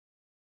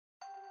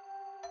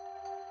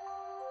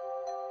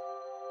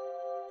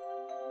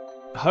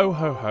Ho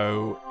ho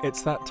ho,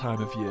 it's that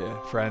time of year,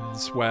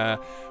 friends, where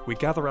we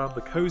gather around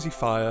the cosy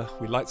fire,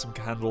 we light some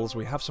candles,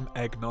 we have some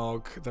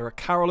eggnog, there are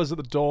carolers at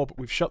the door, but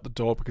we've shut the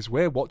door because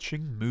we're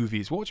watching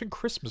movies. We're watching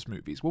Christmas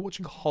movies, we're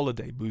watching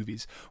holiday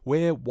movies,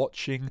 we're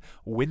watching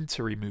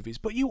wintry movies,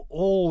 but you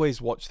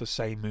always watch the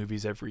same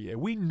movies every year.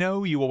 We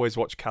know you always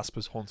watch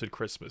Casper's Haunted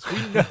Christmas.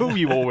 We know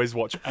you always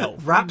watch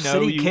Elf.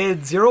 Rhapsody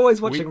Kids. You're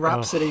always watching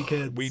Rhapsody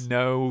Kids. We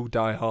know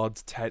Die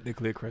Hard's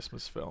technically a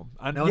Christmas film.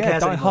 And no one yeah,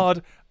 cares Die anymore.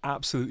 Hard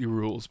absolutely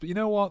rules. But you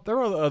know what? There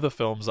are other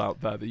films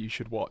out there that you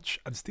should watch.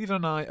 And Stephen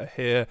and I are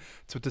here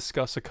to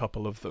discuss a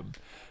couple of them.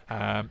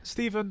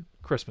 Stephen,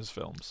 Christmas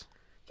films.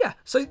 Yeah,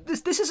 so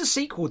this is a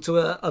sequel to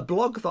a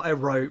blog that I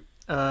wrote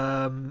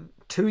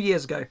 2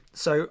 years ago.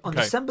 So on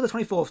December the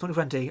 24th,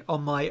 2020,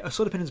 on my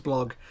Assault Opinions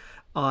blog,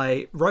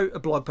 I wrote a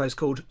blog post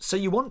called "So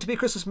You Want to Be a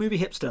Christmas Movie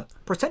Hipster?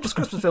 Pretentious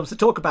Christmas Films to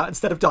Talk About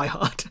Instead of Die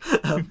Hard,"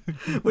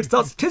 which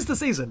starts, "'Tis the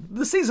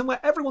season where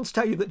everyone wants to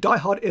tell you that Die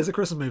Hard is a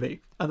Christmas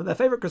movie and that their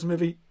favourite Christmas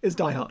movie is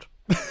Die Hard."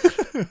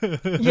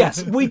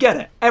 Yes, we get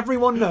it.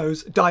 Everyone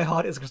knows Die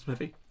Hard is a Christmas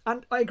movie.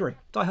 And I agree.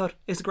 Die Hard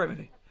is a great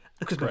movie.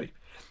 A Christmas movie.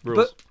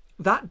 Rules. But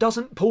that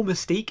doesn't pull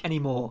Mystique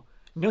anymore.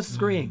 No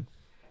disagreeing.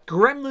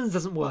 Gremlins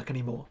doesn't work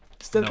anymore.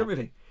 Still a great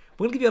movie.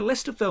 We're going to give you a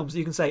list of films that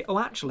you can say, oh,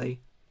 actually,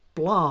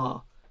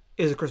 blah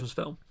is a Christmas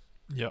film.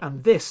 Yep.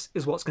 And this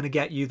is what's going to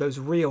get you those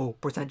real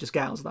pretentious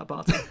gals at that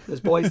party. Those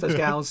boys, those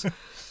gals,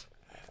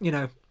 you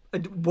know,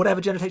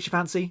 whatever gender takes your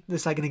fancy,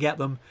 this is going to get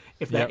them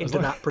if they're into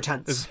that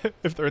pretense.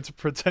 If they're into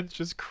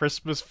pretentious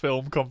Christmas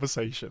film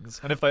conversations.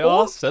 And if they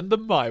are, send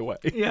them my way.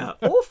 Yeah,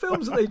 or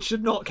films that they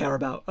should not care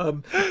about.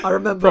 I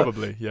remember...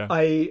 Probably, yeah.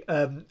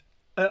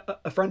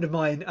 A friend of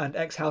mine and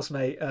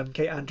ex-housemate,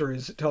 Kate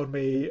Andrews, told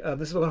me,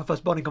 this is one of our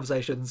first bonding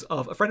conversations,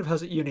 of a friend of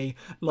hers at uni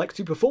liked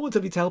to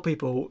performatively tell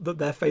people that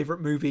their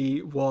favourite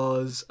movie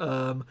was,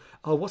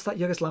 what's that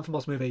Yorgos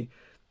Lanthimos movie?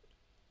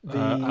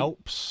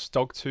 Alps,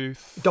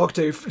 Dogtooth.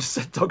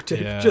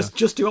 Dogtooth. Yeah.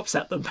 Just to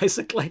upset them,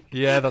 basically.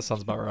 Yeah, that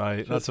sounds about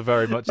right. That's a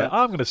very much...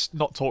 I'm going to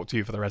not talk to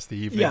you for the rest of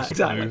the evening. Yeah,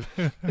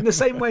 exactly. In the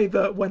same way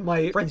that when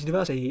my friends at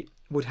university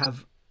would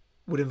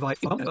invite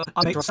I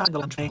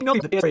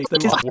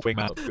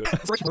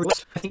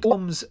think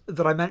films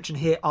that I mention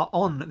here are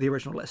on the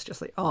original list. Yes,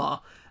 they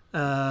are.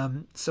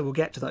 So we'll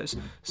get to those.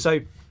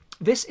 So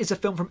this is a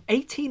film from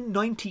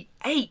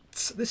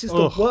 1898. This is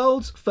the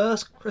world's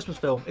first Christmas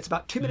film. It's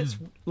about 2 minutes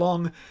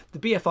long. The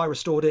BFI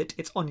restored it.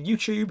 It's on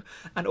YouTube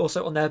and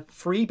also on their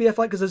free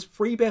BFI, because there's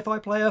free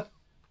BFI player.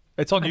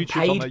 It's on and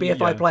YouTube. Paid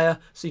BFI player,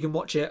 so you can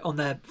watch it on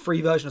their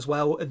free version as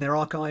well in their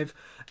archive.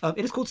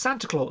 It is called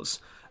Santa Claus.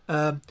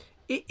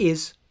 It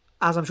is,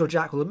 as I'm sure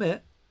Jack will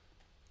admit,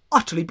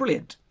 utterly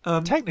brilliant.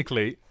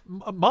 Technically,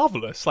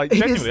 marvellous. Like,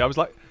 genuinely, I was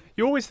like...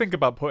 You always think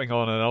about putting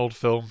on an old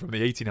film from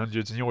the 1800s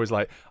and you're always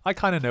like, I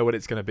kind of know what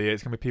it's going to be.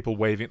 It's going to be people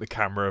waving at the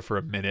camera for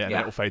a minute and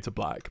it'll fade to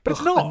black. But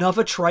it's not.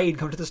 Another train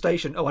coming to the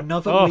station.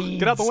 Another Leeds.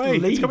 Get out the way.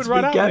 Leeds, it's coming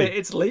right at me.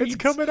 It's Leeds. It's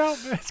coming out.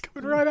 It's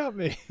coming right at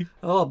me.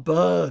 Oh,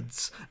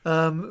 birds.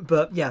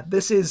 But yeah,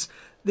 this is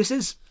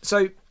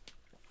so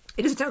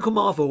it is a technical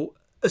marvel.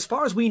 As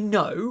far as we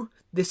know,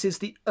 this is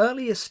the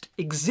earliest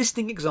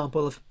existing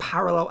example of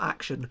parallel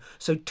action.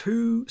 So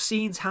two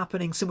scenes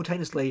happening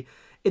simultaneously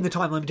in the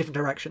timeline in different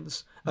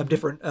directions,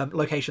 different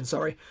locations.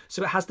 Sorry.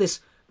 So it has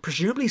this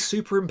presumably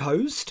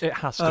superimposed. It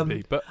has to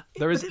be, but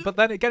there is. But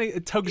then again,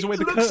 it tugs away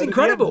the curtain. Looks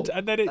incredible,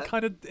 and then it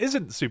kind of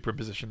isn't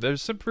superimposition.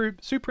 There's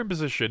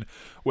superimposition,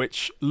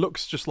 which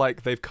looks just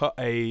like they've cut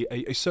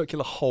a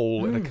circular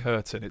hole in a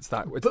curtain. It's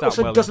that. It's but that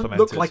also well doesn't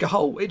implemented. look like a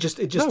hole. It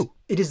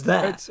is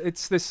there.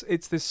 It's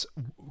this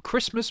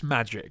Christmas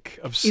magic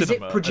of Is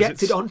cinema. it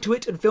projected onto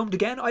it and filmed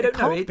again? I don't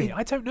know. Can't be.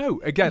 I don't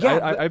know. Again,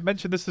 I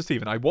mentioned this to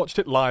Stephen. I watched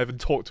it live and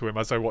talked to him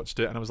as I watched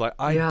it, and I was like,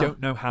 I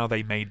don't know how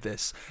they made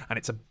this, and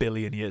it's 1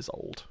 billion years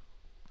old.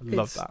 I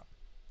love that.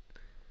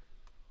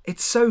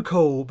 It's so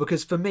cool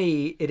because for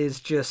me, it is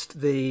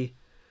just the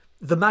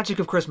magic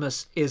of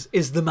Christmas is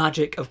the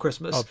magic of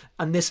Christmas,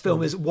 and this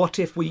film is what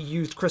if we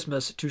used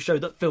Christmas to show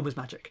that film is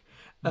magic.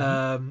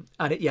 And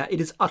it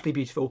is utterly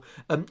beautiful.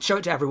 Show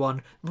it to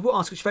everyone. People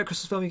ask, "What's your favourite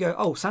Christmas film?" You go,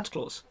 "Oh, Santa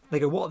Claus." They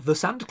go, "What? The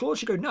Santa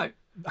Claus?" You go, "No,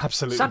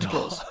 absolutely Santa not.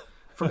 Claus."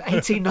 From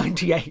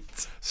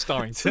 1898.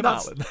 Starring Tim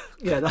Allen.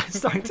 Yeah, that's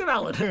starring Tim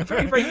Allen.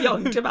 Very, very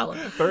young Tim Allen.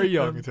 Very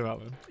young Tim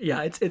Allen.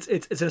 Yeah, it's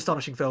an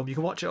astonishing film. You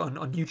can watch it on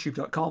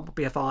youtube.com,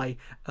 BFI.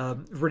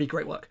 Really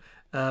great work.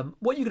 What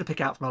are you going to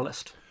pick out from our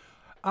list?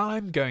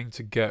 I'm going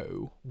to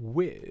go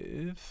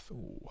with...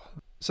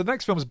 So the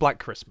next film is Black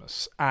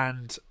Christmas.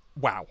 And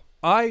wow,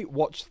 I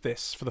watched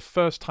this for the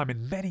first time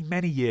in many,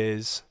 many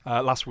years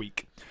last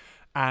week.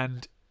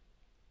 And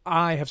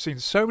I have seen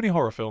so many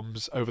horror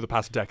films over the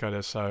past decade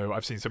or so.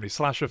 I've seen so many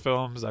slasher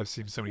films. I've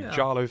seen so many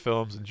Giallo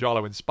films and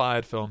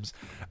Giallo-inspired films.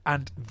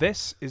 And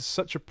this is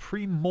such a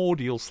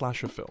primordial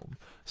slasher film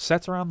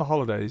set around the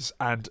holidays.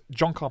 And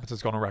John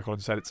Carpenter's gone on record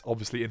and said it's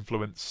obviously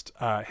influenced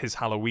his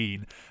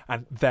Halloween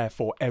and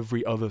therefore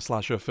every other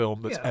slasher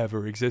film that's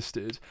ever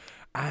existed.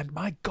 And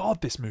my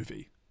God, this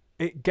movie.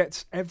 It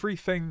gets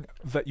everything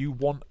that you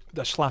want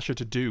a slasher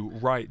to do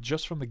right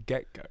just from the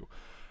get-go.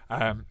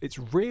 It's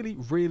really,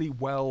 really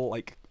well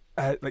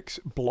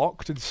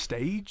blocked and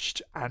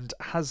staged, and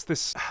has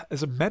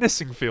a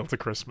menacing feel to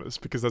Christmas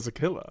because there's a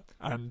killer.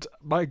 And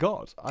my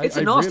God, it's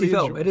a nasty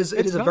film. It is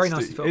a very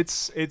nasty film.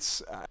 It's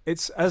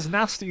as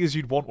nasty as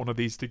you'd want one of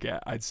these to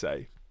get, I'd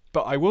say.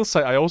 But I will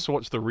say I also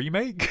watched the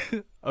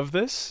remake of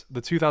this,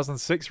 the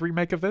 2006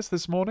 remake of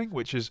this morning,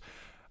 which is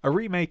a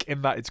remake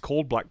in that it's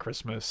called Black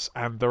Christmas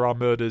and there are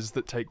murders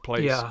that take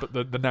place, but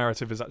the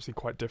narrative is actually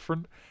quite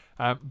different.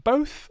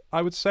 Both,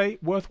 I would say,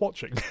 worth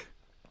watching.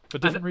 For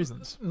different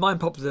reasons. My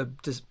unpopular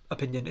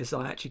opinion is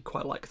I actually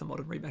quite like the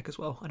modern remake as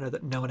well. I know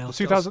that no one else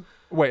does.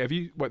 Wait,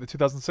 the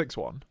 2006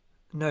 one?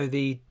 No,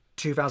 the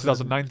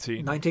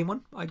 2019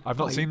 one. I've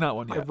not seen that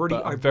one yet.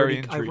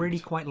 I really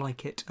quite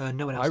like it.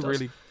 No one else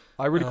does.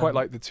 I really quite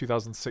like the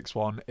 2006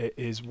 one. It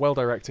is well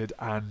directed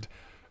and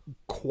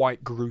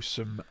quite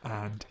gruesome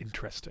and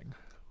interesting.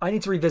 I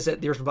need to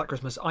revisit the original Black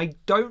Christmas. I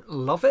don't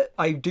love it.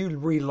 I do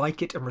really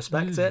like it and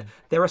respect it.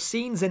 There are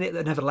scenes in it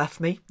that never left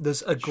me.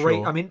 There's a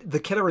great... I mean, the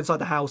killer inside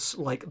the house,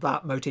 like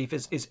that motif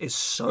is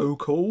so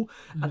cool.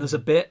 And there's a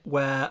bit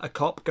where a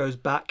cop goes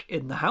back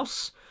in the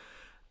house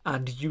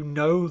and you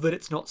know that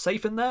it's not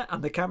safe in there,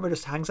 and the camera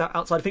just hangs out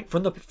outside, I think,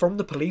 from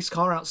the police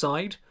car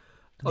outside.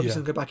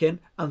 Obviously, go back in,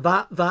 and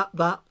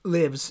that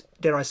lives,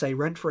 dare I say,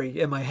 rent free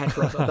in my head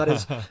forever.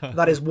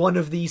 that is one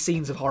of the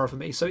scenes of horror for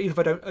me. So even if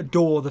I don't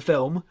adore the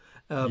film,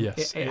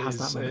 it has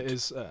that moment. It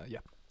is,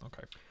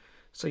 okay.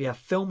 So yeah,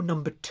 film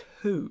number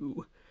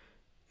 2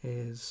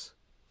 is.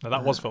 No,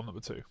 that was film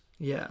number 2.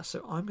 Yeah,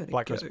 so I'm going to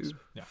go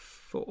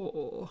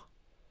for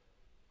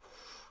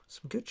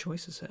some good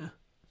choices here.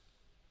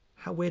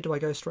 How weird do I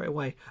go straight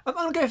away? I'm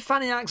going to go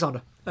Fanny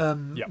Alexander,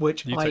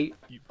 which I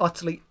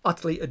utterly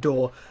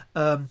adore.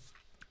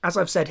 As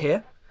I've said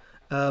here,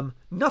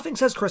 nothing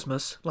says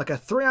Christmas like a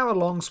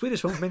 3-hour-long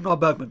Swedish film from Ingmar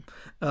Bergman.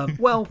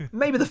 Well,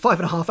 maybe the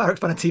 5.5-hour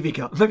expanded TV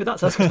cut. Maybe that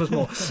says Christmas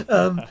more.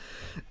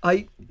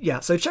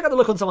 So check out the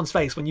look on someone's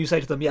face when you say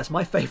to them, yes,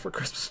 my favourite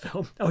Christmas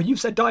film. Oh, you've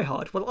said Die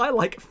Hard. Well, I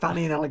like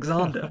Fanny and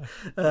Alexander.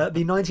 The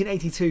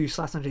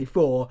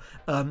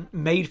 1982/1984,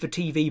 made for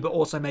TV but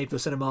also made for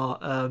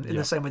cinema in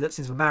the same way that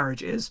Scenes of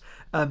Marriage is.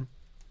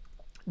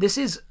 This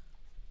is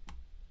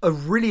a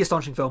really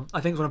astonishing film. I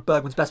think it's one of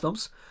Bergman's best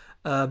films.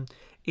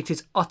 It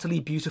is utterly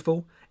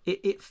beautiful.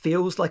 It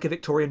feels like a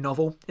Victorian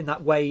novel in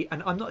that way,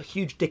 and I'm not a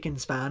huge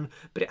Dickens fan,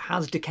 but it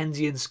has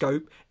Dickensian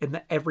scope in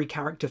that every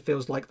character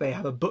feels like they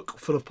have a book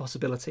full of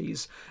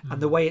possibilities,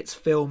 and the way it's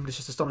filmed is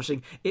just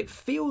astonishing. It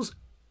feels,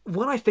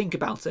 when I think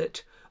about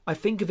it, I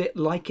think of it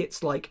like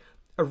it's like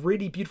a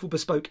really beautiful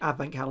bespoke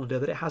advent calendar,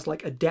 that it has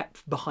like a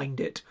depth behind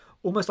it,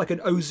 almost like an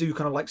Ozu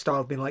kind of like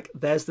style of being like,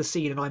 there's the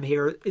scene and I'm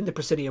here in the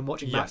proscenium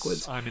watching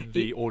backwards. I'm in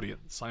the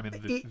audience. I'm in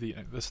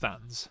the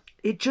stands.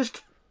 It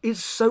just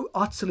is so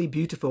utterly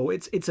beautiful.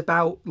 It's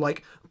about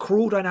like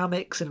cruel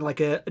dynamics and like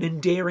an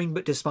endearing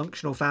but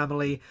dysfunctional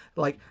family.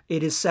 Like,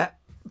 it is set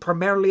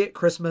primarily at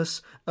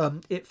Christmas.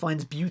 It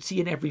finds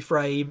beauty in every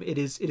frame. It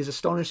is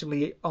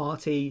astonishingly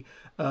arty,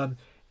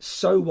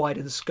 so wide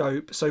in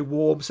scope, so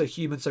warm, so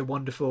human, so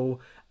wonderful.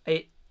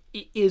 It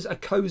is a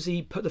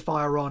cozy, put the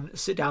fire on,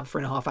 sit down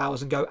for 3.5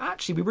 hours and go,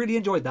 actually, we really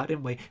enjoyed that,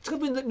 didn't we? It's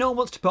something that no one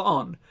wants to put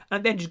on,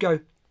 and then just go,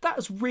 that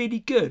was really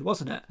good,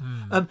 wasn't it?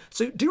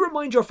 So do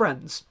remind your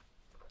friends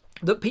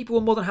that people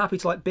were more than happy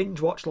to like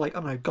binge watch, like, I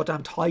don't know,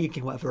 goddamn Tiger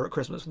King, whatever, at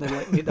Christmas when they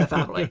like meet their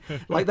family.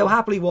 Like, they'll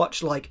happily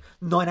watch like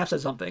 9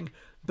 episodes or something.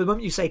 But the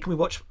moment you say, can we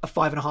watch a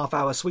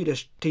 5.5-hour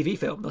Swedish TV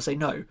film? They'll say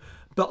no.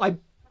 But I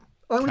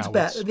want to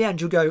bet at the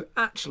end you'll go,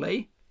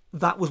 actually,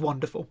 that was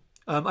wonderful.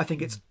 I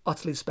think it's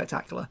utterly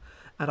spectacular,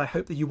 and I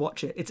hope that you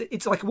watch it.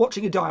 It's like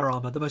watching a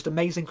diorama, the most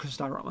amazing Christmas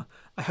diorama.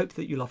 I hope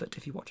that you love it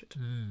if you watch it.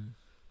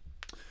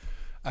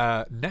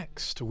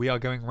 Next, we are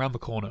going around the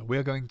corner. We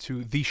are going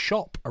to The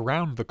Shop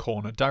Around the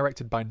Corner,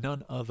 directed by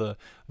none other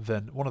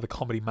than one of the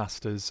comedy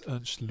masters,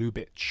 Ernst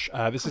Lubitsch.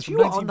 This is from 1940.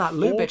 You are on that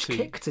Lubitsch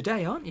kick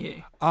today, aren't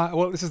you?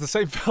 Well, this is the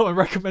same film I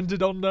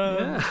recommended on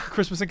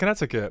Christmas in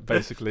Connecticut,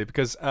 basically,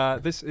 because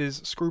this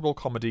is screwball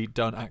comedy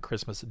done at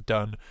Christmas,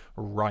 done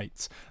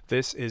right.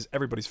 This is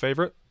everybody's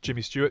favourite,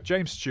 Jimmy Stewart,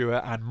 James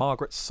Stewart, and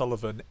Margaret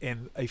Sullivan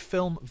in a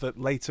film that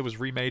later was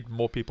remade.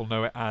 More people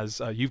know it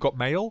as You've Got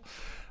Mail.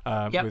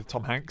 With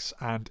Tom Hanks,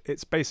 and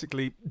it's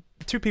basically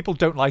two people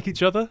don't like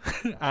each other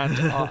and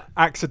are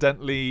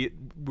accidentally,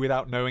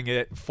 without knowing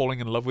it, falling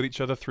in love with each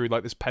other through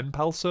like this pen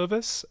pal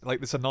service, like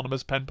this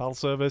anonymous pen pal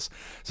service.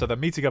 So they're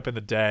meeting up in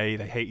the day,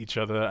 they hate each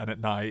other, and at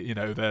night, you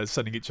know, they're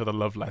sending each other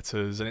love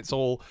letters, and it's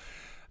all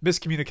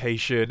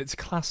miscommunication. It's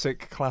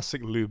classic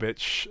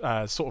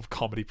Lubitsch sort of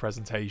comedy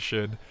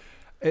presentation.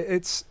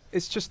 It's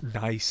just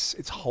nice.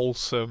 It's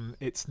wholesome.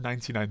 It's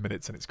 99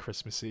 minutes and it's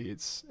Christmassy.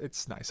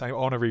 It's nice. I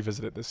want to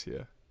revisit it this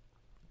year.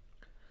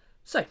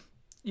 So,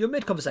 you're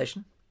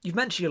mid-conversation. You've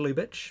mentioned your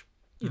Lubitsch.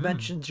 You've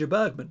mentioned your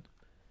Bergman.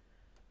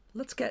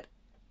 Let's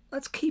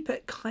keep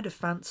it kind of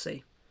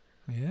fancy.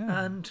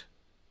 Yeah. And,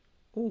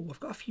 I've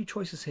got a few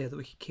choices here that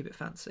we could keep it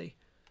fancy.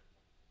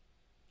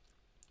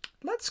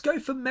 Let's go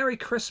for Merry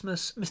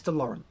Christmas, Mr.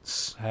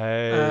 Lawrence.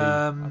 Hey,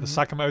 the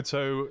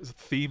Sakamoto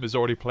theme is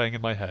already playing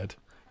in my head.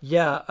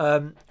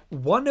 Yeah,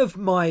 one of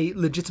my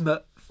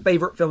legitimate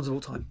favourite films of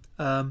all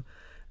time.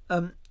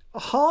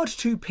 Hard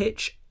to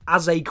pitch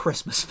as a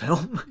Christmas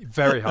film.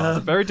 Very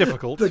hard, very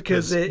difficult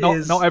because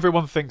not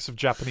everyone thinks of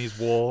Japanese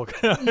war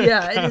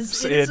yeah,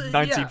 camps in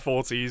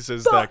 1940s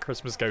as their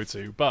Christmas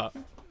go-to, but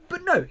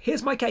no.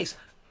 Here's my case.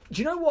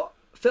 Do you know what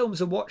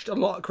films are watched a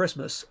lot at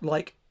Christmas?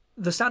 Like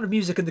The Sound of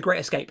Music and The Great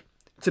Escape.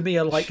 To me,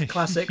 are like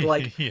classic.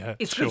 Like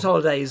it's Christmas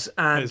holidays,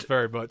 and it's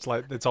very much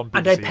like it's on BBC,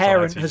 and a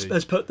parent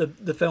has put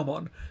the film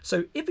on.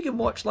 So if you can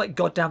watch like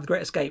Goddamn The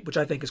Great Escape, which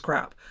I think is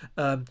crap,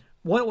 why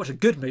not watch a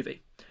good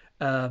movie?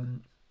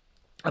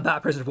 About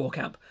a prisoner of war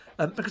camp,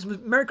 because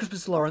Merry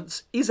Christmas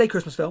Lawrence is a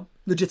Christmas film,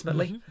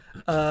 legitimately.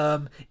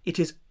 It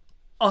is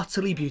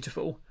utterly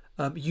beautiful.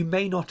 You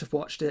may not have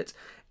watched it.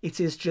 It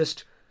is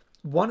just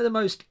one of the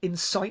most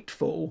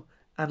insightful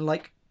and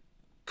like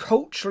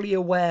culturally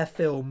aware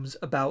films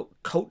about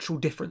cultural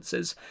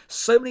differences.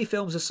 So many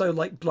films are so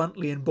like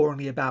bluntly and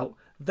boringly about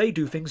they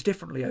do things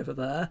differently over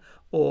there,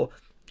 though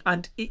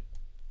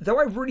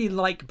I really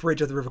like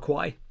Bridge of the River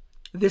Kwai,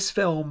 this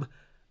film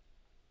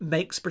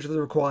makes Bridge of the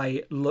River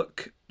Kwai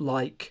look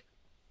like,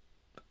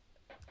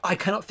 I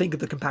cannot think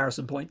of the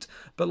comparison point,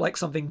 but like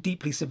something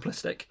deeply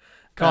simplistic.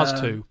 Cars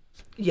 2.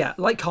 Yeah,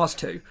 like Cars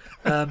 2.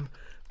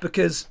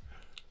 Because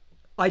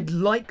I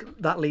like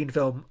that Lean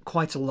film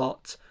quite a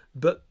lot,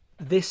 but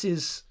this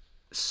is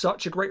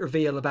such a great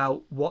reveal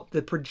about what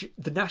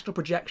the national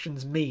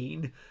projections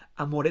mean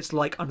and what it's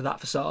like under that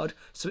facade.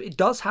 So it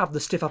does have the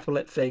stiff upper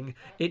lip thing,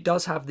 it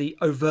does have the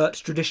overt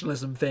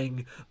traditionalism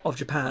thing of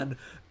Japan,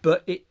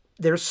 but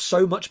there is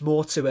so much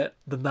more to it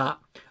than that.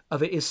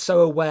 Of it is so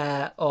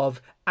aware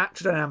of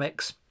actual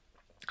dynamics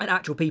and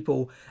actual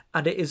people,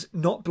 and it is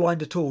not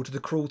blind at all to the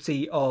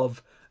cruelty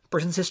of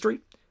Britain's history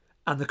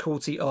and the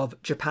cruelty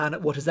of Japan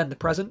at what is then the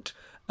present.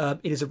 It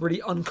is a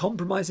really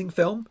uncompromising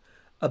film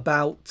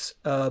about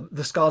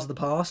the scars of the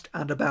past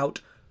and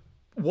about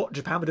what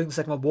Japan were doing in the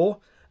Second World War.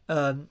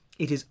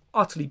 It is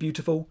utterly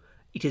beautiful.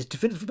 It is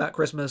definitively about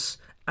Christmas,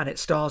 and it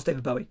stars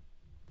David Bowie.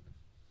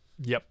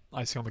 Yep,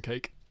 icing on the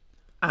cake.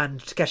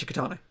 And Takeshi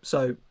Kitano.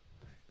 So,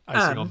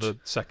 icing on the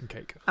second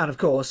cake. And of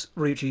course,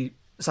 Ryuichi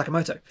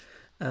Sakamoto.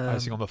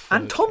 Icing on the third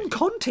and Tom cake.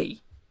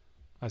 Conti.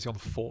 Icing on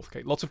the fourth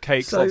cake. Lots of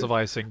cakes, lots of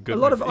icing. Good a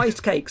lot movie. of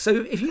iced cake.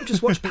 So if you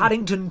just watched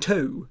Paddington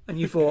 2 and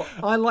you thought,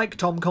 I like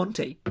Tom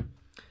Conti,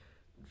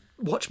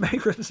 watch Merry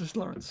Christmas, Mr.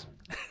 Lawrence.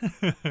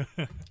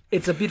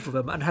 It's a beautiful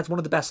film and has one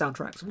of the best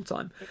soundtracks of all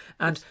time.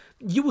 And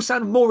you will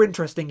sound more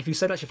interesting if you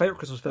say that's your favourite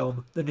Christmas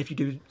film than if you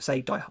do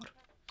say Die Hard.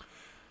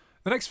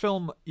 The next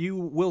film, you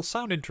will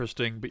sound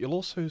interesting, but you'll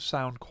also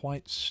sound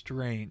quite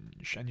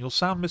strange, and you'll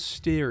sound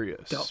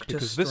mysterious.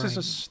 Because this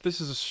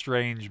is a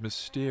strange,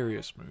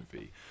 mysterious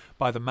movie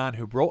by the man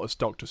who brought us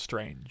Doctor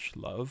Strange,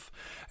 love.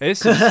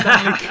 This is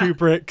Stanley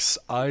Kubrick's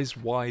Eyes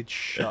Wide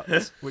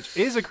Shut, which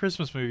is a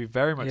Christmas movie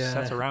very much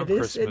set around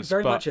Christmas. It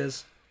very much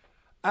is.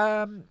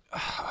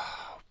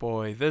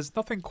 Boy, there's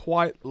nothing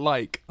quite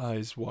like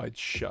Eyes Wide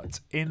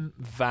Shut in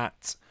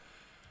that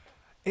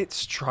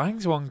it's trying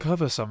to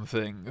uncover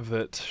something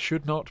that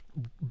should not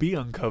be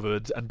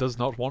uncovered and does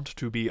not want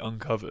to be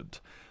uncovered.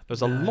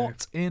 There's a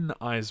lot in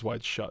Eyes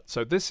Wide Shut.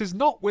 So this is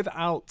not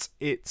without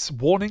its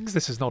warnings.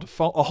 This is not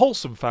a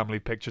wholesome family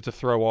picture to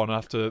throw on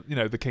after,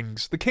 the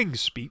King's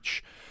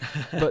speech.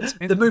 But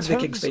the movie The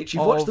King's Speech.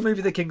 You've watched the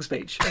movie The King's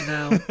Speech, and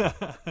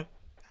now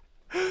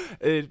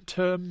in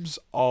terms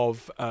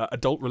of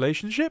adult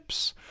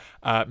relationships,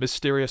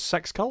 mysterious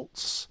sex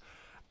cults,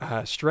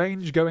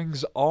 strange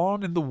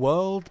goings-on in the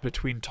world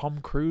between Tom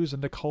Cruise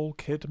and Nicole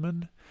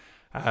Kidman.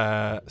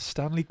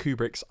 Stanley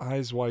Kubrick's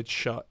Eyes Wide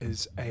Shut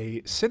is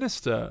a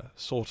sinister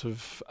sort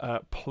of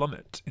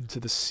plummet into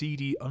the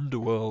seedy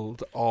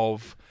underworld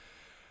of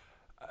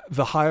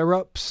the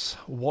higher-ups,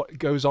 what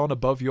goes on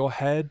above your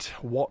head,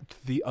 what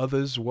the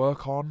others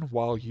work on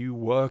while you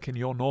work in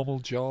your normal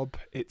job.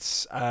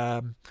 It's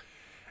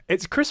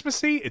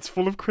Christmassy, it's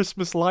full of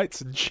Christmas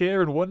lights and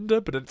cheer and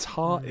wonder, but at its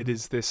heart it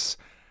is this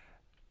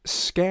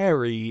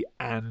scary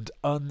and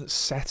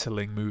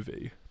unsettling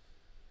movie.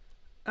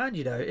 And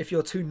if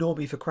you're too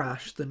normie for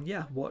Crash, then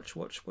watch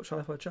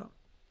Eyes Wide Shut.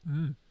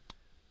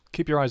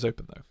 Keep your eyes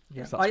open though.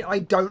 Yeah, I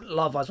don't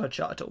love Eyes Wide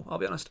Shut at all. I'll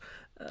be honest.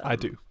 I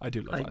do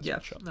love Eyes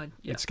Wide Shut.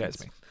 It scares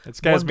me. It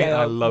scares me. And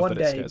I love that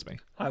it scares me.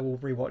 I will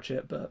rewatch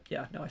it, but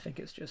I think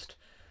it's just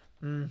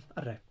I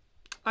don't know.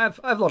 I have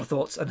a lot of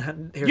thoughts,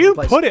 and here's you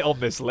place. Put it on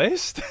this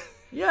list.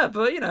 Yeah,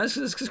 but it's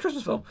a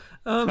Christmas film.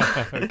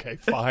 Okay,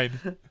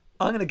 fine.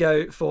 I'm going to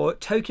go for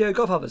Tokyo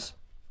Godfathers.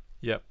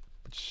 Yep.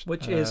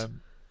 Which is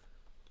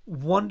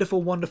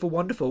wonderful, wonderful,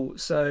 wonderful.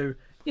 So,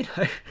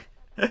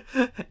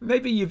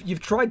 maybe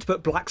you've tried to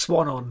put Black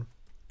Swan on.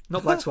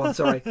 Not Black Swan,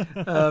 sorry.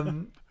 What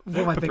am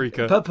I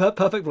Paprika. thinking?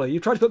 Perfect Blue.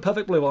 You've tried to put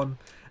Perfect Blue on,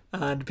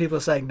 and people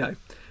are saying no.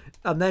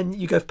 And then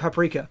you go for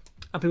Paprika,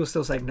 and people are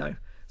still saying no.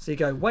 So you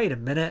go, wait a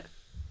minute.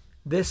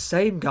 This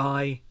same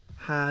guy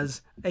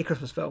has a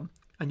Christmas film.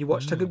 And you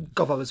watch Tokyo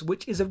Godfathers,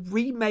 which is a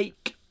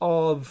remake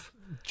of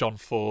John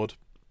Ford,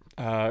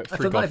 Three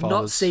Godfathers. I've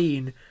not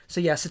seen.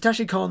 So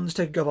Satoshi Kon's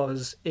Tokyo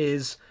Godfathers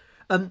is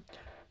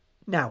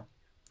Now,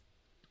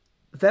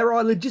 there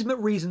are legitimate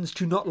reasons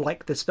to not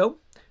like this film.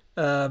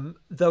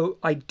 Though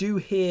I do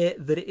hear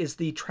that it is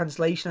the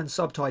translation and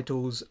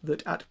subtitles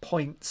that at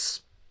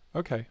points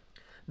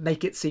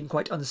make it seem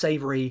quite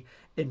unsavoury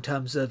in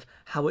terms of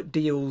how it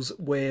deals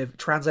with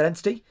trans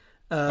identity.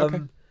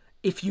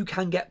 If you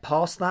can get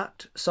past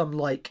that, some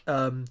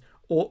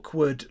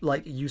awkward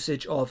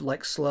usage of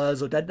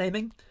slurs or dead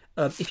naming.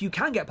 If you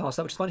can get past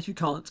that, which is fine if you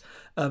can't,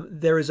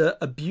 there is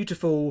a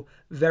beautiful,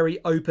 very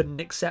open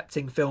and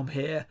accepting film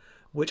here,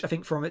 which I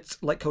think from its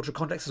cultural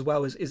context as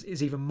well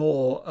is even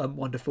more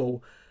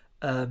wonderful.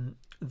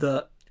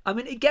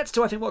 It gets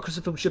to, I think, what a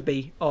Christmas film should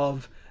be.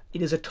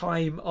 It is a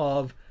time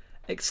of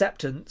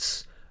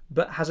acceptance,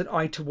 but has an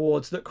eye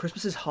towards that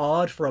Christmas is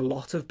hard for a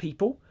lot of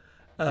people,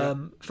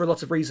 for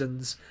lots of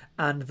reasons,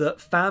 and that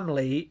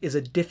family is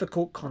a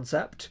difficult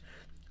concept.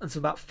 And it's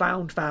about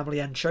found family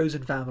and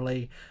chosen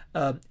family.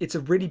 It's a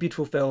really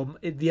beautiful film.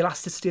 The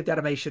elasticity of the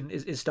animation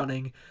is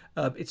stunning.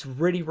 It's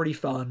really, really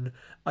fun.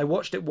 I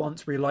watched it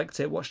once, really liked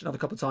it. Watched it another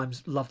couple of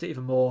times, loved it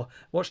even more.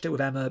 Watched it with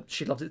Emma,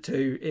 she loved it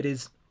too. It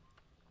is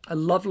a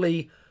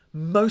lovely,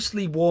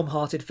 mostly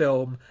warm-hearted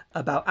film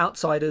about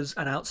outsiders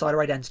and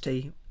outsider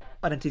identity.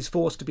 Identity's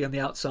forced to be on the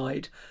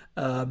outside,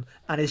 and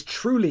is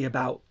truly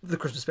about the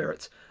Christmas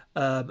spirit.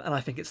 And I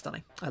think it's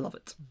stunning. I love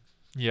it.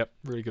 Yep,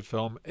 really good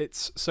film.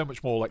 It's so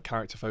much more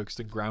character focused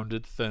and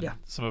grounded than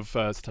some of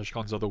Satoshi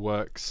Kon's other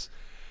works.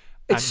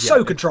 It's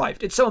so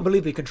contrived. It's so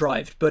unbelievably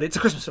contrived, but it's a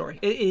Christmas story.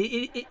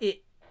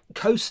 It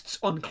coasts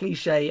on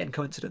cliche and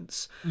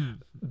coincidence,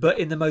 but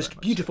in the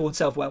most beautiful and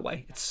self-aware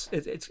way.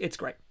 It's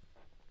great.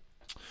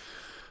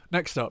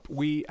 Next up,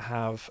 we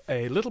have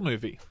a little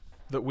movie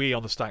that we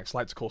on the Stacks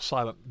like to call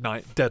Silent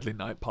Night, Deadly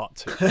Night Part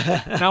 2.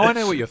 Now, I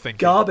know what you're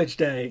thinking. Garbage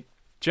Day.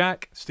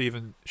 Jack,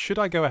 Stephen, should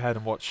I go ahead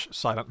and watch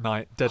Silent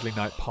Night, Deadly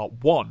Night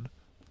Part 1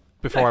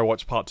 before I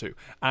watch Part 2?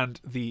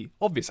 And the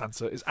obvious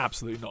answer is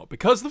absolutely not,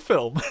 because the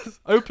film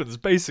opens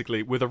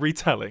basically with a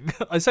retelling.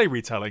 I say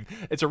retelling,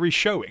 it's a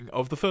reshowing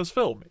of the first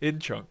film in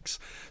chunks.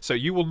 So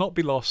you will not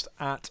be lost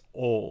at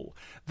all.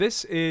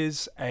 This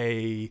is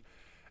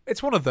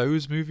it's one of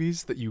those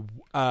movies that you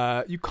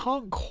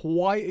can't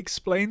quite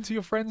explain to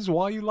your friends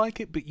why you like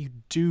it, but you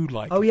do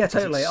like it. Oh yeah,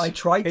 totally. I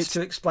tried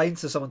to explain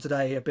to someone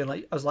today.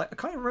 I was like, I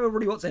can't remember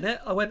really what's in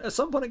it. I went, at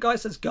some point a guy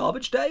says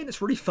Garbage Day, and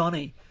it's really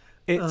funny.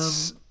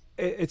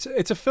 It's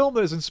a film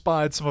that has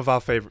inspired some of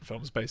our favourite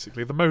films,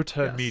 basically. The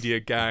Motorhead Media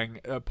Gang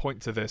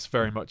point to this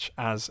very much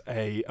as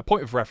a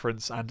point of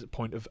reference and a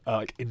point of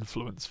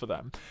influence for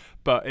them.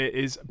 But it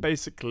is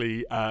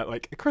basically a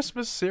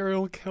Christmas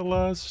serial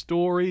killer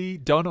story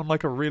done on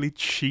a really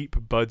cheap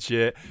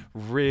budget,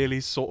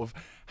 really sort of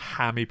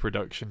hammy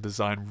production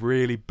design,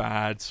 really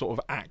bad sort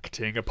of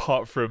acting,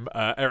 apart from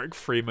Eric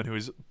Freeman, who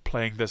is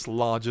playing this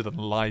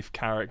larger-than-life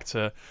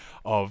character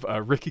of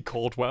Ricky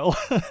Caldwell.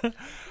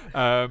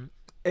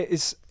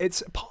 It's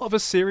part of a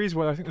series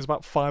where I think there's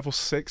about 5 or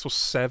 6 or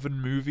 7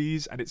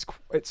 movies, and it's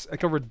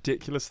a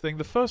ridiculous thing.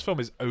 The first film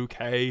is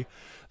okay.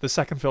 The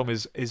second film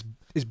is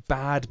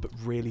bad but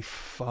really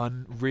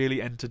fun,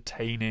 really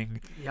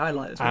entertaining. Yeah, I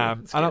like this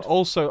one. And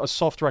also a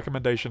soft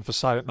recommendation for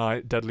Silent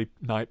Night, Deadly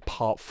Night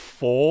Part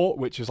 4,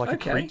 which is a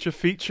creature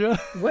feature.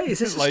 Wait, is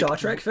this a Star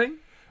Trek thing?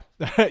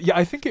 Yeah,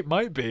 I think it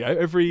might be.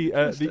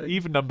 The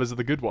even numbers are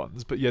the good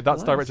ones, but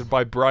that's directed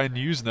by Brian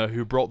Usner,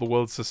 who brought The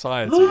World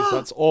Society. So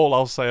that's all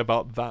I'll say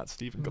about that,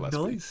 Stephen Gillespie.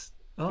 Nice.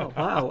 Oh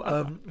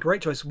wow,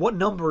 great choice. What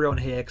number are we on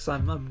here? Because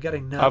I'm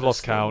getting nervous. I've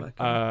lost count.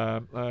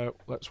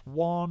 That's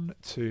 1,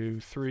 2,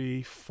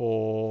 3,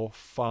 4,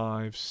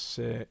 5,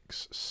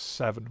 6,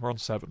 7. We're on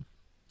 7.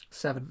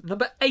 7.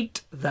 Number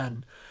 8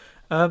 then.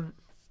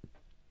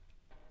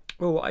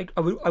 Well,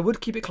 I would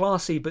keep it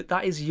classy, but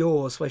that is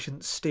yours, so I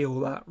shouldn't steal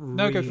that.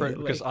 No, go for it,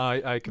 because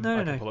I can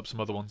pull up some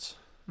other ones.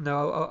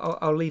 No,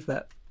 I'll leave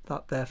that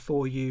there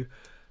for you.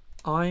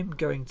 I'm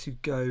going to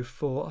go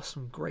for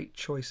some great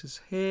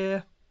choices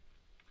here.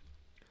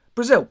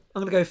 Brazil.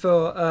 I'm going to go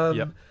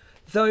for...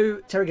 Though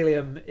Terry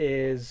Gilliam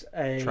is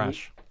a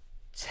trash,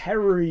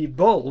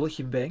 terrible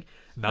human being,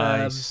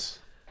 nice.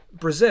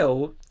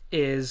 Brazil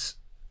has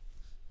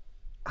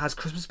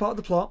Christmas part of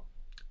the plot,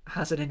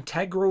 has an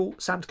integral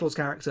Santa Claus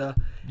character,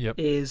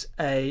 is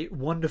a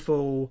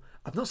wonderful...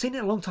 I've not seen it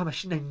in a long time. I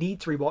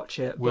need to rewatch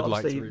it. But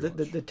obviously,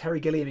 the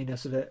Terry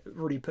Gilliaminess of it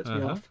really puts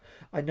me off.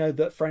 I know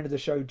that friend of the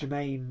show,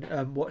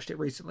 Jermaine, watched it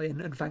recently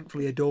and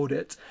thankfully adored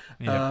it.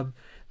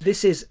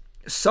 This is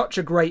such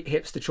a great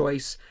hipster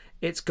choice.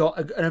 It's got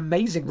an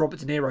amazing Robert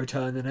De Niro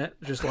turn in it,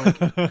 just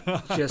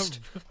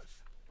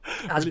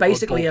as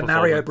basically a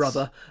Mario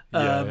brother,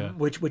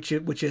 which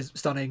is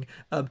stunning.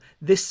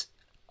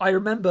 I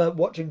remember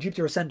watching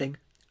Jupiter Ascending,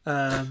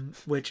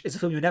 which is a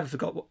film you never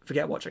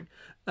forget watching.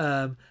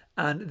 And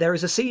there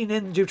is a scene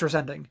in Jupiter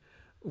Ascending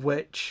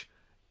which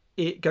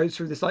it goes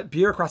through this like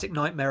bureaucratic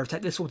nightmare of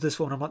take this one to this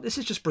one. I'm like, this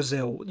is just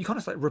Brazil. You can't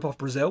just like rip off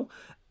Brazil.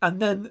 And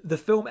then the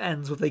film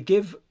ends with they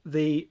give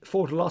the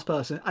forward to the last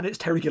person, and it's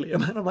Terry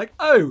Gilliam. And I'm like,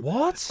 oh,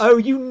 what? Oh,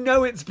 you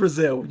know it's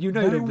Brazil. You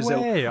know No it's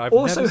Brazil. way. I've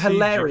Also never seen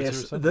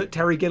hilarious Jupiter that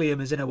Terry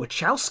Gilliam is in a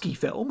Wachowski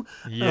film.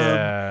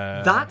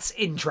 Yeah. That's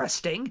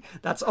interesting.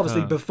 That's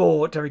obviously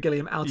before Terry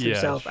Gilliam outed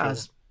himself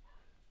as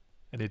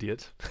an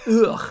idiot.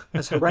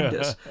 That's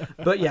horrendous.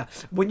 But yeah,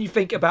 when you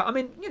think about, I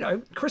mean, you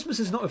know, Christmas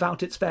is not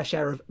without its fair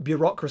share of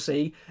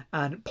bureaucracy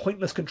and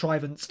pointless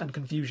contrivance and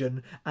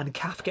confusion and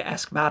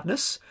Kafkaesque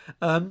madness.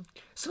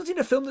 So in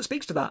a film that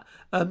speaks to that.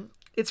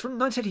 It's from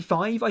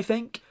 1985, I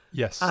think.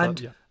 Yes.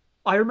 And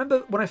I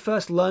remember when I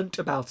first learnt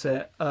about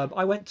it,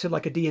 I went to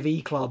like a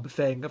D&E club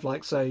thing of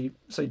like, so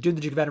doing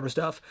the Duke of Edinburgh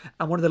stuff.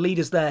 And one of the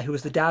leaders there, who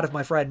was the dad of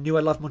my friend, knew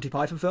I loved Monty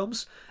Python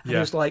films. And he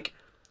was like,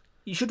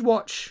 you should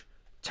watch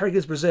Terry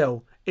Gilliam's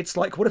Brazil. It's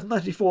like, what if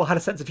 1994 had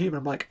a sense of humour?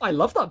 I'm like, I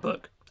love that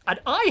book.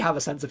 And I have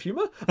a sense of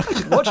humour. I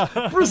should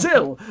watch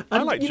Brazil.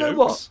 And I like you jokes. know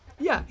what?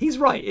 Yeah, he's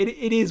right.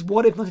 It is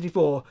what if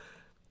 1994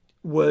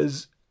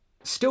 was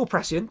still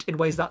prescient in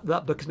ways that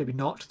book is maybe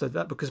not,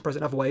 that book is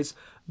present in other ways,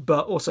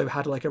 but also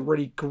had like a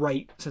really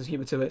great sense of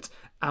humour to it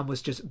and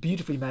was just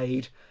beautifully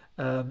made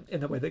in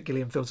the way that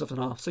Gilliam films stuff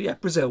are. So yeah,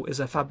 Brazil is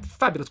a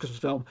fabulous Christmas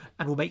film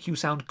and will make you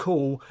sound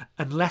cool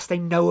unless they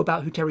know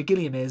about who Terry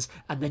Gilliam is,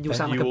 and then you'll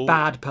sound like a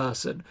bad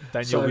person.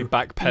 Then you'll be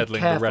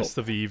backpedaling the rest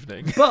of the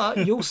evening.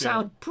 But you'll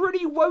sound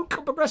pretty woke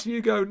and progressive.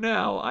 You go,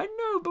 now I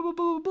know, blah blah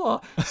blah blah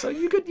blah. So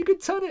you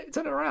could turn it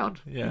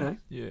around. Yeah,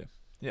 you know?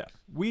 yeah.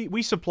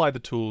 We supply the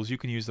tools. You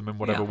can use them in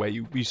whatever way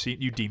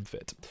you deem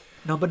fit.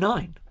 Number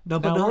nine.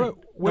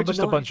 We're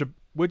just a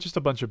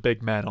bunch of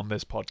big men on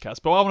this podcast,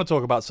 but I want to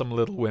talk about some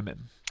Little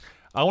Women.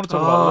 I want to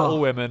talk about Little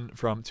Women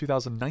from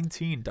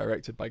 2019,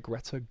 directed by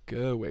Greta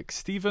Gerwig.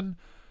 Stephen,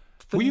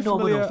 were you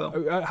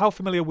familiar? How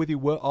familiar with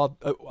you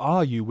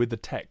are you with the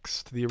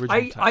text, the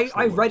original text?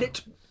 I read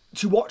it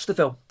to watch the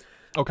film.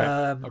 Okay.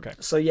 Okay.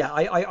 So yeah,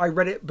 I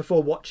read it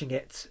before watching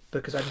it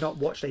because I'd not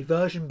watched a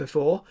version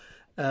before.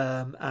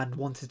 And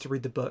wanted to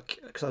read the book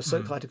because I was so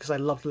excited because I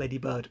loved Lady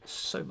Bird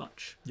so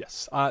much.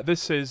 Yes,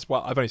 this is,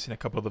 well, I've only seen a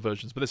couple of the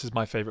versions, but this is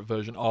my favourite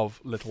version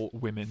of Little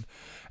Women.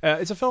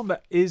 It's a film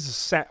that is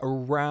set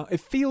around,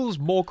 it feels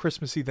more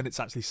Christmassy than it's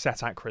actually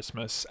set at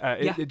Christmas.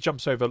 It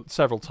jumps over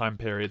several time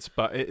periods,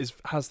 but it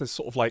has this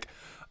sort of like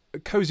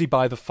cozy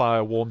by the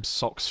fire, warm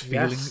socks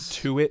feeling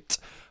to it.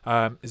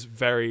 It's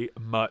very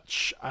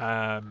much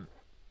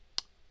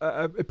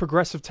a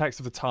progressive text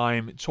of the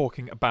time,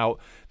 talking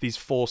about these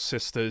four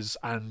sisters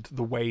and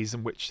the ways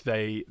in which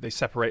they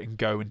separate and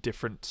go in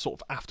different sort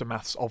of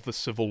aftermaths of the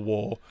Civil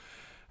War.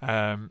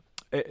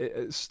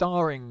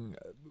 Starring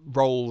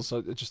roles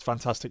are just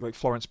fantastic, like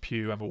Florence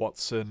Pugh, Emma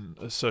Watson,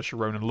 Saoirse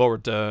Ronan, Laura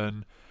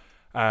Dern.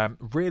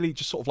 Really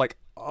just sort of like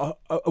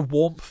a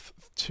warmth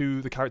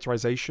to the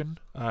characterization.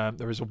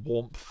 There is a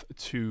warmth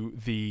to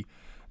the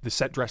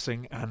set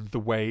dressing and the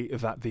way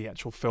that the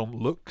actual film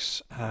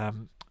looks.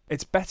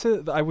 It's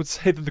better, I would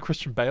say, than the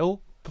Christian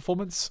Bale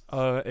performance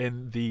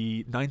in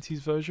the 90s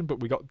version,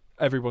 but we got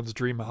everyone's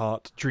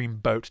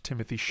dreamboat,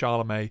 Timothy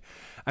Chalamet,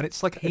 and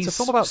it's like it's a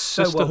film about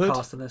sisterhood. Well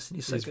cast in this, and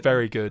he's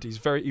very good.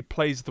 He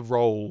plays the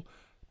role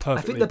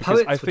perfectly. I think the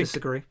poets would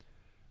disagree.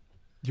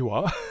 You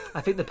are?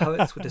 I think the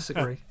poets would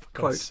disagree.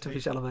 Quote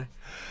Timothy Chalamet.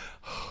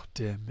 Oh,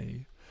 dear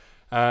me.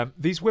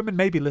 These women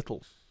may be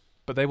little,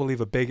 but they will leave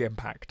a big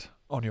impact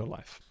on your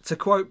life. To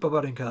quote Bob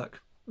Odenkirk,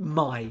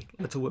 my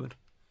Little Women.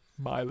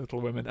 My Little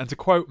Women. And to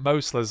quote Mo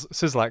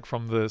Sizlak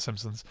from The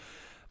Simpsons,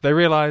 they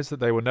realised that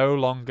they were no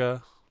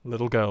longer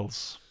little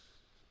girls.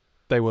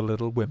 They were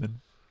little women.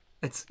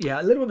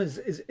 Little Women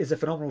is a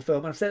phenomenal film.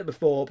 And I've said it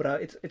before,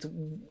 but it's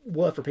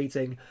worth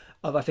repeating.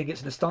 I think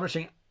it's an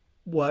astonishing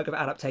work of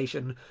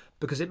adaptation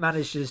because it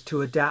manages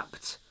to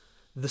adapt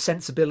the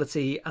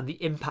sensibility and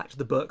the impact of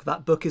the book.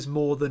 That book is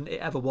more than it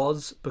ever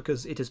was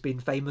because it has been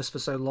famous for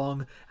so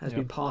long, has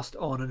been passed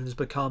on, and has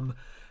become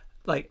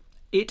like...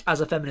 It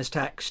as a feminist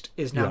text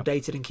is now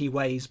dated in key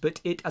ways, but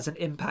it as an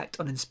impact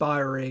on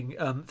inspiring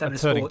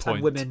feminist thoughts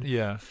and women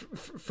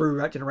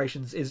throughout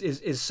generations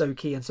is so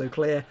key and so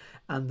clear.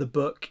 And the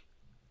book,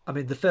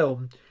 the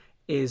film,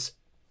 is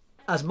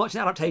as much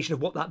an adaptation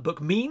of what that book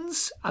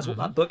means as what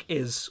that book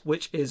is,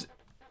 which is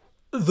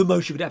the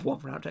most you could ever want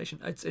from an adaptation.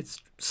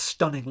 It's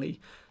stunningly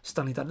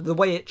done. The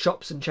way it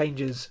chops and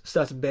changes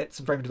certain bits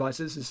and framing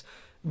devices is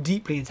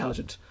deeply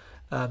intelligent.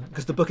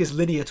 Because the book is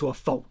linear to a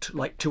fault,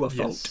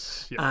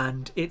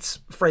 and its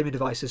framing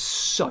device is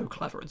so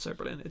clever and so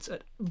brilliant. It's a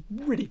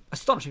really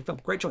astonishing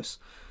film. Great choice.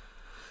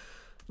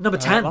 Number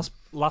 10.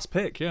 Last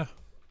pick, yeah.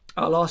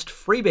 Our last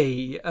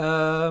freebie.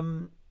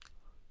 I'm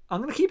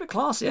going to keep it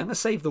classy. I'm going to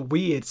save the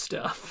weird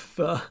stuff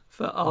for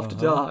After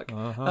Dark.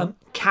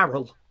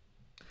 Carol.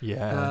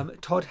 Yeah.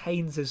 Todd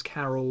Haynes'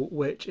 Carol,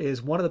 which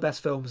is one of the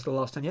best films of the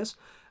last 10 years.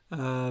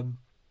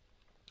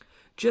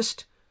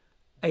 Just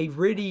a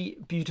really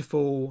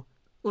beautiful...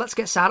 Let's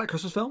get sad at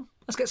Christmas film.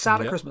 Let's get sad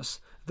at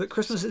Christmas. that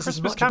Christmas is as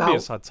Christmas much can about be a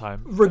sad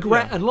time.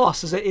 regret and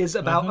loss as it is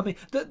about. I mean,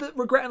 the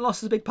regret and loss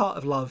is a big part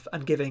of love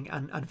and giving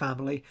and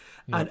family.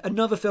 And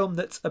another film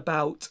that's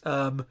about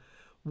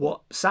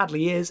what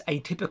sadly is a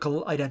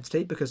typical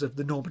identity because of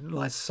the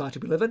normalised society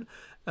we live in.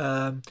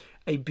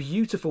 A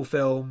beautiful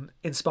film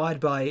inspired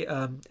by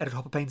Edward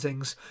Hopper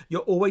paintings.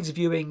 You're always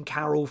viewing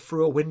Carol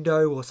through a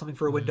window or something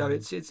through a window.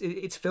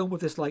 It's filmed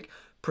with this like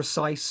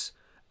precise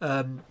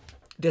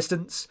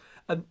distance.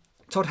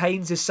 Todd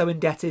Haynes is so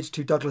indebted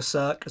to Douglas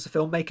Sirk as a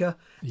filmmaker,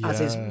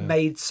 as is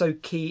made so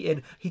key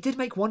in. He did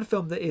make one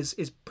film that is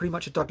pretty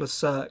much a Douglas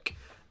Sirk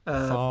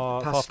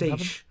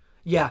pastiche.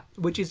 Yeah,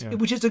 which is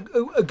a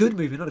good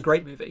movie, not a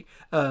great movie.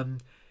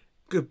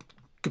 Good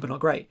but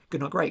not great.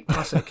 Good, not great.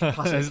 Classic.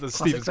 That's the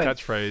Stephen's thing.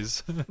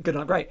 Catchphrase. Good,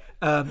 not great.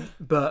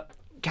 But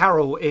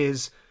Carol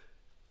is,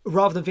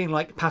 rather than being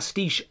like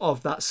pastiche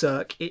of that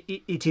Sirk,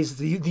 it is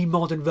the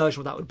modern version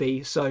of what that would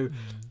be. So,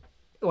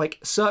 like,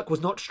 Sirk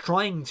was not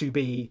trying to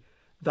be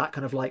that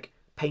kind of like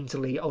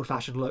painterly,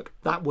 old-fashioned look.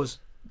 That was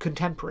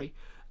contemporary.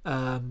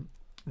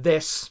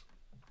 This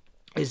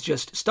is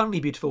just stunningly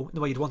beautiful in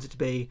the way you'd want it to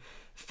be.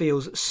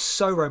 Feels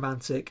so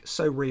romantic,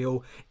 so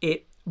real.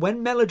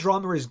 When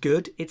melodrama is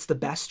good, it's the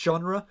best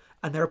genre,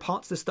 and there are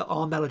parts of this that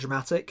are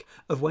melodramatic,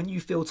 of when you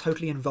feel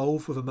totally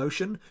involved with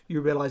emotion, you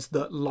realise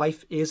that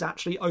life is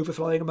actually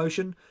overflowing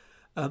emotion,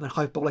 and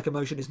hyperbolic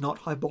emotion is not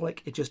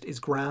hyperbolic, it just is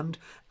grand,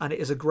 and it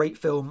is a great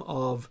film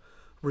of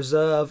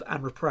reserve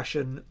and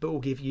repression, but will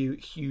give you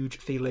huge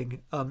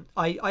feeling.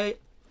 I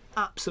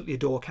absolutely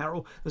adore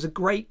Carol. There's a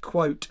great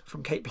quote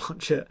from Cate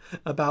Blanchett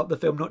about the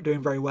film not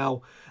doing very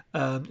well.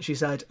 She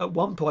said, at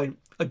one point,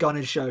 a gun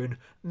is shown.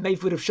 Maybe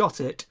if we'd have shot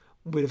it,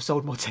 we'd have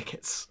sold more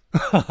tickets.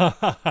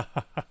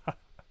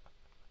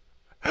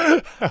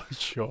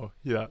 Sure,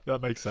 yeah,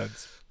 that makes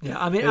sense. Yeah,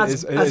 I mean,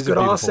 as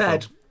Godard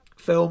said,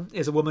 film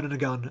is a woman and a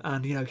gun,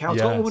 and Carol's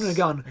got a woman and a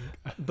gun,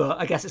 but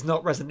I guess it's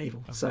not Resident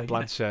Evil. So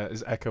Blanchett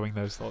is echoing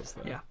those thoughts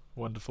there. Yeah,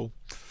 wonderful.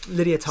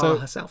 Lydia Tarr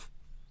herself.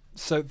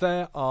 So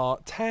there are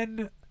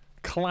 10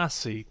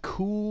 classy,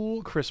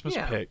 cool Christmas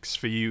picks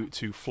for you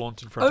to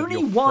flaunt in front of your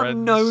friends. Only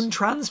one known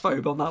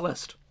transphobe on that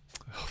list.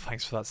 Oh,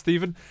 thanks for that,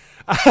 Stephen.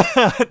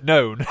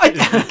 Known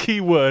is the key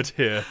word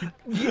here.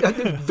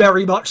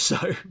 Very much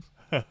so.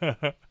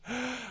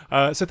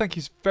 So thank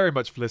you very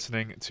much for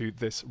listening to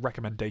this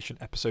recommendation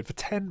episode. For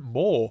 10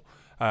 more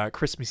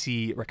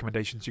Christmassy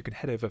recommendations, you can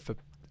head over for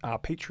our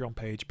Patreon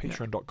page,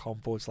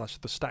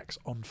 patreon.com/The Stacks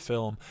on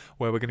Film,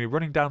 where we're going to be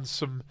running down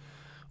some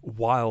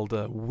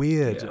wilder,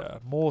 weirder,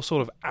 more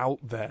sort of out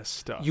there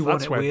stuff. You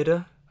want it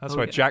weirder? That's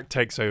where Jack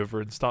takes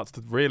over and starts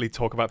to really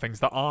talk about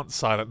things that aren't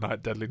Silent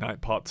Night, Deadly Night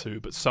Part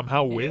 2, but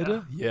somehow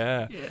weirder.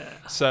 Yeah.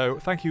 So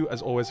thank you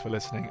as always for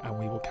listening, and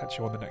we will catch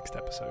you on the next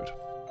episode.